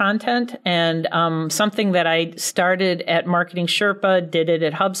aggregate content, and something that I started at Marketing Sherpa, did it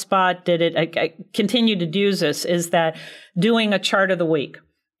at HubSpot, I continue to use this, is that doing a chart of the week.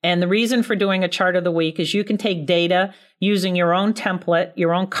 And the reason for doing a chart of the week is you can take data using your own template,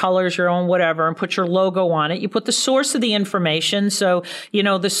 your own colors, your own whatever, and put your logo on it. You put the source of the information. So,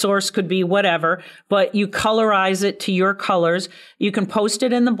 the source could be whatever, but you colorize it to your colors. You can post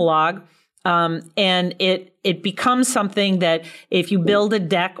it in the blog. And it becomes something that if you build a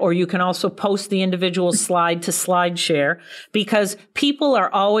deck, or you can also post the individual slide to SlideShare, because people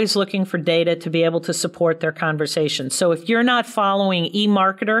are always looking for data to be able to support their conversation. So if you're not following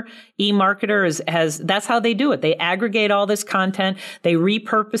eMarketer that's how they do it. They aggregate all this content, they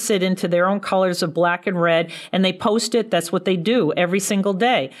repurpose it into their own colors of black and red, and they post it. That's what they do every single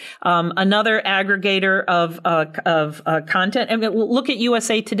day. Another aggregator of content, I mean, look at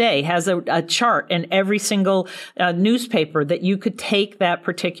USA Today, has a chart in every single newspaper that you could take that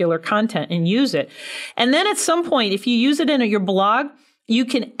particular content and use it. And then at some point, if you use it in your blog, you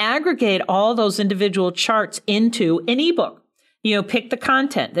can aggregate all those individual charts into an ebook. Pick the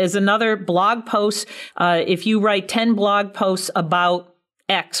content. There's another blog post. If you write 10 blog posts about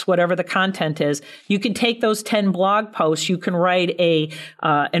X, whatever the content is, you can take those 10 blog posts. You can write an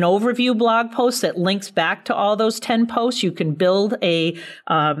overview blog post that links back to all those 10 posts. You can build an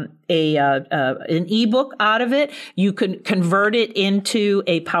ebook out of it. You can convert it into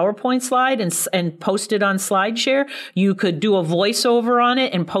a PowerPoint slide and post it on SlideShare. You could do a voiceover on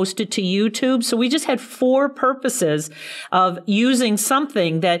it and post it to YouTube. So we just had 4 purposes of using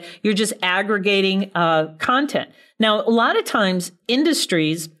something that you're just aggregating content. Now, a lot of times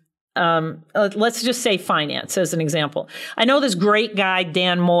industries, let's just say finance as an example. I know this great guy,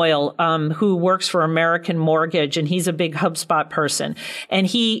 Dan Moyle, who works for American Mortgage, and he's a big HubSpot person, and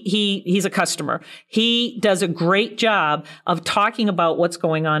he's a customer. He does a great job of talking about what's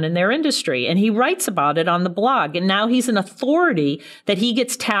going on in their industry, and he writes about it on the blog. And now he's an authority that he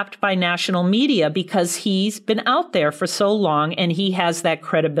gets tapped by national media because he's been out there for so long and he has that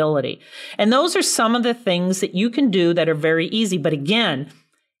credibility. And those are some of the things that you can do that are very easy. But again,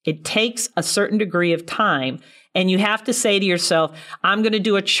 it takes a certain degree of time, and you have to say to yourself, I'm going to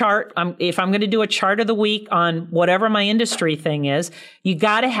do a chart. If I'm going to do a chart of the week on whatever my industry thing is, you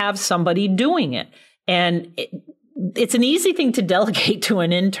got to have somebody doing it. And it's an easy thing to delegate to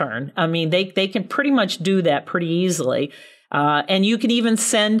an intern. I mean, they can pretty much do that pretty easily. And you can even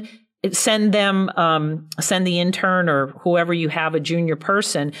send the intern or whoever you have, a junior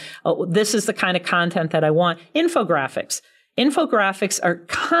person. This is the kind of content that I want. Infographics. Infographics are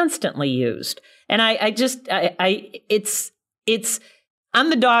constantly used. And I'm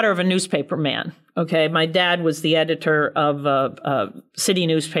the daughter of a newspaper man. Okay. My dad was the editor of a city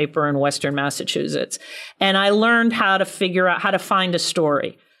newspaper in Western Massachusetts. And I learned how to figure out how to find a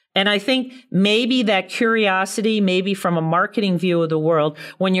story. And I think maybe that curiosity, maybe from a marketing view of the world,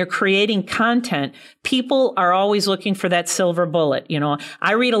 when you're creating content, people are always looking for that silver bullet. You know,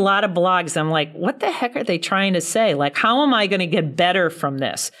 I read a lot of blogs. I'm like, what the heck are they trying to say? Like, how am I going to get better from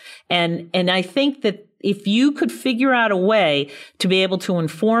this? And I think that if you could figure out a way to be able to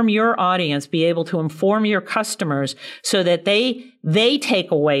inform your audience, be able to inform your customers so that they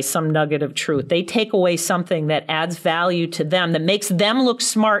take away some nugget of truth, they take away something that adds value to them, that makes them look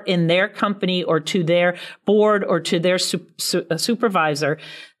smart in their company or to their board or to their supervisor,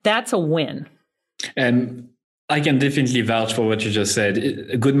 that's a win. And I can definitely vouch for what you just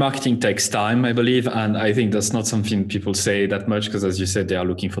said. Good marketing takes time, I believe. And I think that's not something people say that much because, as you said, they are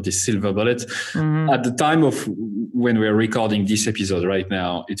looking for this silver bullet. Mm-hmm. At the time of when we're recording this episode right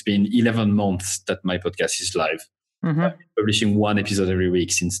now, it's been 11 months that my podcast is live. Mm-hmm. I've been publishing one episode every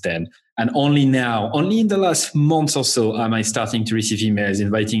week since then. And only now, only in the last month or so, am I starting to receive emails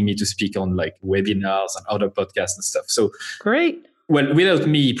inviting me to speak on like webinars and other podcasts and stuff. So great. Well, without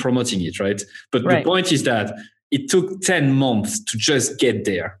me promoting it, right? But the point is that it took 10 months to just get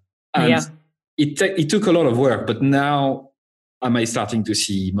there. And it took a lot of work, but now am I starting to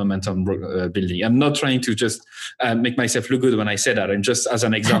see momentum building? I'm not trying to just make myself look good when I say that. I'm just as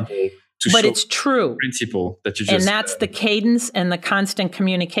an example to but show it's true. Principle that you just... And that's the cadence and the constant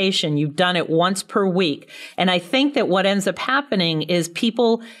communication. You've done it once per week. And I think that what ends up happening is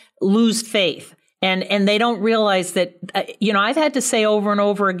people lose faith. And they don't realize that, I've had to say over and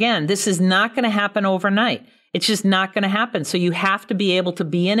over again, this is not going to happen overnight. It's just not going to happen. So you have to be able to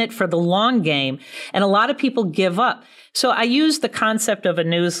be in it for the long game. And a lot of people give up. So I use the concept of a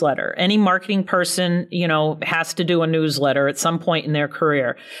newsletter. Any marketing person, has to do a newsletter at some point in their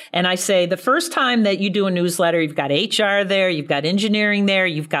career. And I say the first time that you do a newsletter, you've got HR there, you've got engineering there,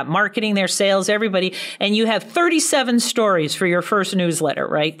 you've got marketing there, sales, everybody, and you have 37 stories for your first newsletter,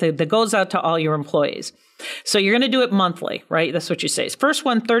 right? That goes out to all your employees. So you're going to do it monthly, right? That's what you say. First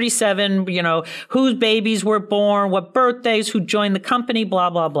one, 37, whose babies were born, what birthdays, who joined the company, blah,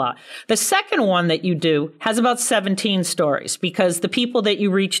 blah, blah. The second one that you do has about 17 stories because the people that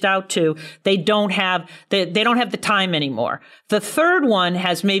you reached out to, they don't have the time anymore. The third one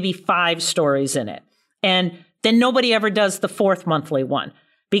has maybe 5 stories in it. And then nobody ever does the fourth monthly one,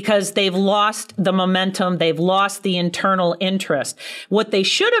 because they've lost the momentum, they've lost the internal interest. What they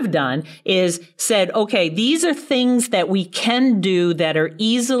should have done is said, okay, these are things that we can do that are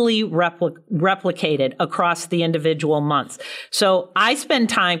easily replicated across the individual months. So I spend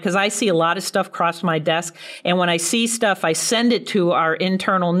time, because I see a lot of stuff cross my desk, and when I see stuff, I send it to our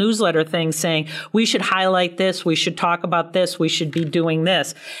internal newsletter thing saying, we should highlight this, we should talk about this, we should be doing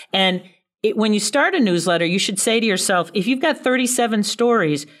this. And when you start a newsletter, you should say to yourself, if you've got 37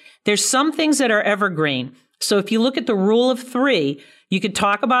 stories, there's some things that are evergreen. So if you look at the rule of 3, you could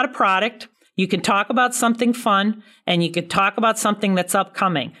talk about a product, you could talk about something fun, and you could talk about something that's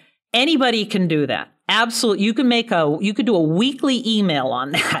upcoming. Anybody can do that. Absolutely. You could do a weekly email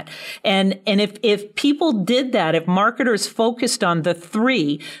on that. And if people did that, if marketers focused on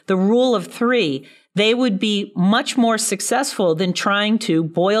the rule of 3, they would be much more successful than trying to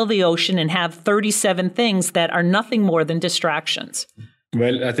boil the ocean and have 37 things that are nothing more than distractions.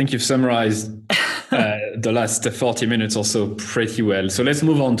 Well, I think you've summarized the last 40 minutes or so pretty well. So let's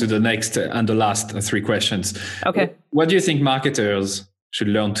move on to the next and the last 3 questions. Okay. What do you think marketers should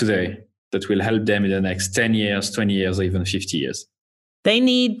learn today that will help them in the next 10 years, 20 years, or even 50 years? They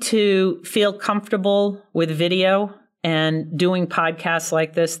need to feel comfortable with video and doing podcasts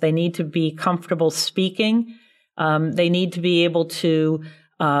like this. They need to be comfortable speaking. They need to be able to,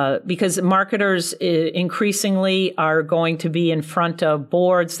 because marketers increasingly are going to be in front of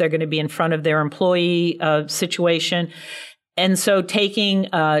boards. They're going to be in front of their employee situation. And so taking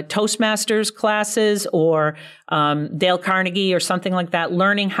Toastmasters classes or Dale Carnegie or something like that,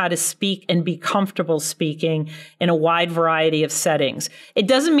 learning how to speak and be comfortable speaking in a wide variety of settings. It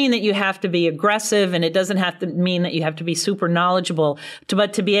doesn't mean that you have to be aggressive, and it doesn't have to mean that you have to be super knowledgeable,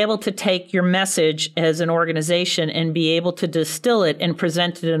 but to be able to take your message as an organization and be able to distill it and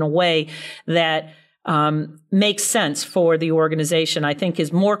present it in a way that makes sense for the organization, I think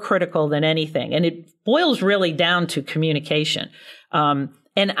is more critical than anything. And it boils really down to communication. And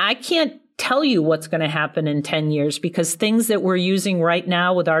I can't tell you what's going to happen in 10 years because things that we're using right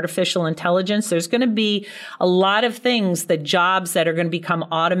now with artificial intelligence, there's going to be a lot of things, the jobs that are going to become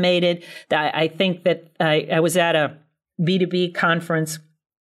automated. I think that I was at a B2B conference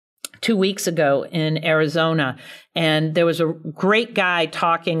 2 weeks ago in Arizona, and there was a great guy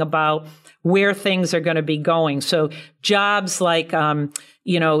talking about where things are going to be going. So jobs like,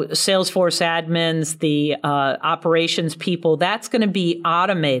 Salesforce admins, the operations people, that's going to be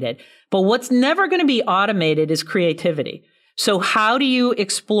automated. But what's never going to be automated is creativity. So how do you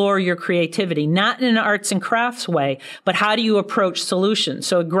explore your creativity? Not in an arts and crafts way, but how do you approach solutions?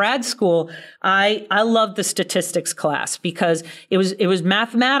 So at grad school, I loved the statistics class because it was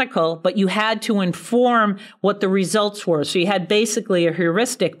mathematical, but you had to inform what the results were. So you had basically a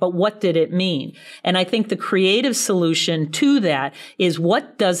heuristic, but what did it mean? And I think the creative solution to that is,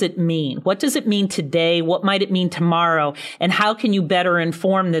 what does it mean? What does it mean today? What might it mean tomorrow? And how can you better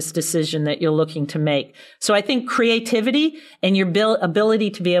inform this decision that you're looking to make? So I think creativity and your ability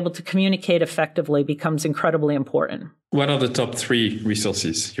to be able to communicate effectively becomes incredibly important. What are the top 3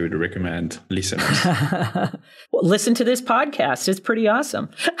 resources you would recommend listeners? Well, listen to this podcast. It's pretty awesome.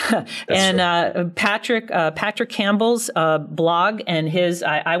 And Patrick Campbell's blog and his,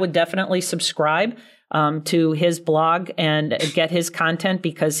 I would definitely subscribe to his blog and get his content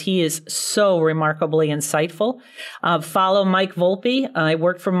because he is so remarkably insightful. Follow Mike Volpe. I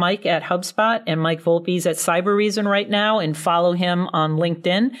work for Mike at HubSpot, and Mike Volpe's at Cybereason right now, and follow him on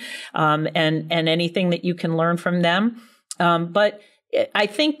LinkedIn and anything that you can learn from them. But I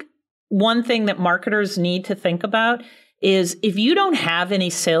think one thing that marketers need to think about is, if you don't have any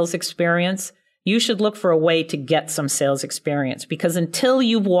sales experience, you should look for a way to get some sales experience, because until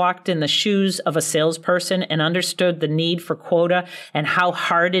you've walked in the shoes of a salesperson and understood the need for quota and how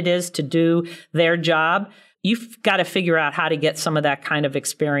hard it is to do their job, you've got to figure out how to get some of that kind of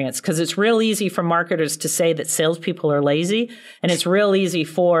experience, because it's real easy for marketers to say that salespeople are lazy, and it's real easy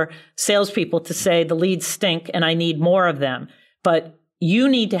for salespeople to say the leads stink and I need more of them. But you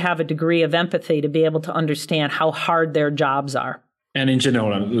need to have a degree of empathy to be able to understand how hard their jobs are. And in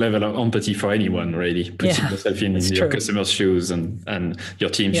general, a level of empathy for anyone, really. Putting yourself in your customer's shoes and your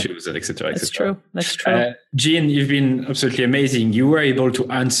team's shoes, and et cetera, et cetera. That's true. Jean, you've been absolutely amazing. You were able to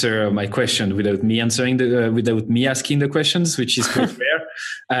answer my question without me asking the questions, which is quite rare.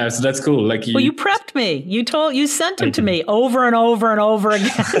 So that's cool. You prepped me. You sent them to me over and over and over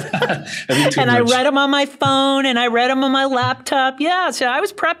again. I read them on my phone and I read them on my laptop. Yeah, so I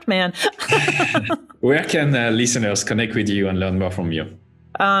was prepped, man. Where can listeners connect with you and learn more from you?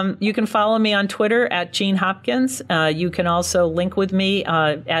 You can follow me on Twitter at Jean Hopkins. You can also link with me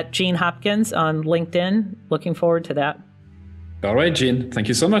at Jean Hopkins on LinkedIn. Looking forward to that. All right, Jean. Thank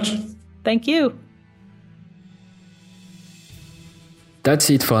you so much. Thank you.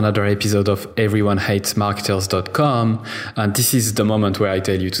 That's it for another episode of EveryoneHatesMarketers.com. And this is the moment where I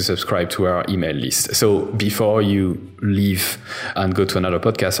tell you to subscribe to our email list. So before you leave and go to another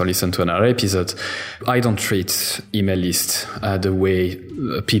podcast or listen to another episode, I don't treat email list the way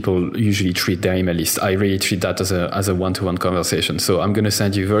people usually treat their email list. I really treat that as a one-to-one conversation. So I'm going to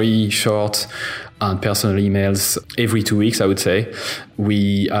send you very short and personal emails every 2 weeks, I would say.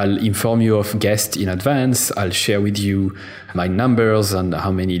 I'll inform you of guests in advance. I'll share with you my numbers and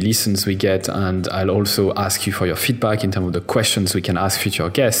how many listens we get. And I'll also ask you for your feedback in terms of the questions we can ask future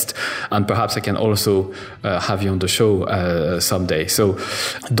guests. And perhaps I can also have you on the show someday. So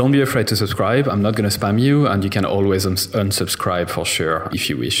don't be afraid to subscribe. I'm not going to spam you, and you can always unsubscribe for sure if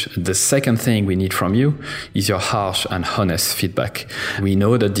you wish. The second thing we need from you is your harsh and honest feedback. We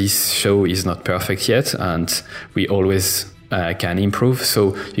know that this show is not perfect yet, and we always can improve.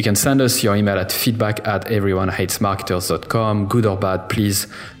 So you can send us your email at feedback@everyonehatesmarketers.com. Good or bad, please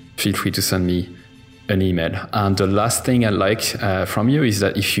feel free to send me an email. And the last thing I'd like from you is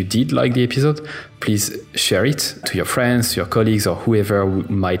that if you did like the episode, please share it to your friends, your colleagues, or whoever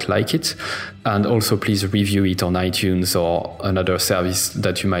might like it. And also please review it on iTunes or another service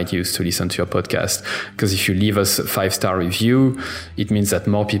that you might use to listen to your podcast. Because if you leave us a 5-star review, it means that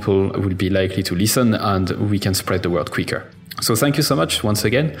more people will be likely to listen and we can spread the word quicker. So thank you so much once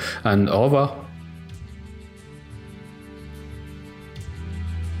again, and au revoir.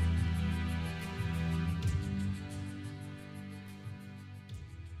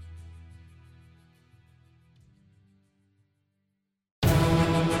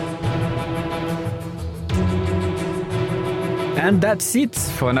 And that's it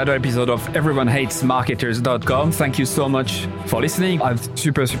for another episode of EveryoneHatesMarketers.com. Thank you so much for listening. I'm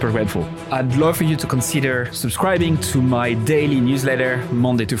super grateful. I'd love for you to consider subscribing to my daily newsletter,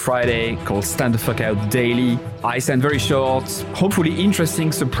 Monday to Friday, called Stand the Fuck Out Daily. I send very short, hopefully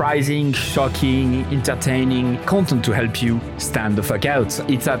interesting, surprising, shocking, entertaining content to help you stand the fuck out.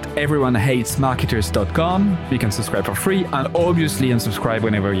 It's at EveryoneHatesMarketers.com. You can subscribe for free and obviously unsubscribe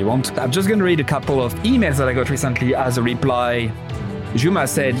whenever you want. I'm just going to read a couple of emails that I got recently as a reply Juma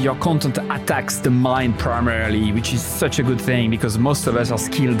said, your content attacks the mind primarily, which is such a good thing because most of us are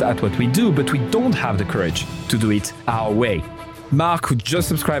skilled at what we do, but we don't have the courage to do it our way. Mark, who just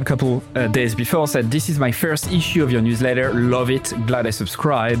subscribed a couple days before, said, this is my first issue of your newsletter. Love it. Glad I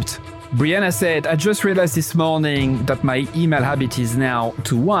subscribed. Brianna said, I just realized this morning that my email habit is now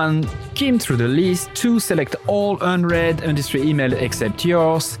to 1, skim through the list, 2, select all unread industry email except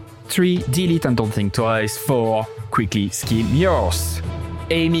yours, 3, delete and don't think twice, 4, quickly skim yours.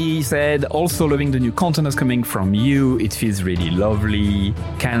 Amy said, also loving the new content that's coming from you. It feels really lovely.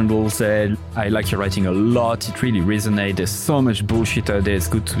 Candle said, I like your writing a lot. It really resonates. There's so much bullshit out there. It's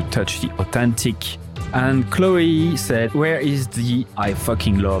good to touch the authentic. And Chloe said, where is the I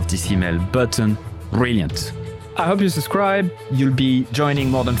fucking love this email button? Brilliant. I hope you subscribe. You'll be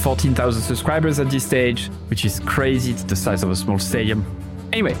joining more than 14,000 subscribers at this stage, which is crazy. It's the size of a small stadium.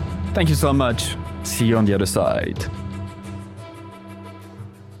 Anyway, thank you so much. See you on the other side.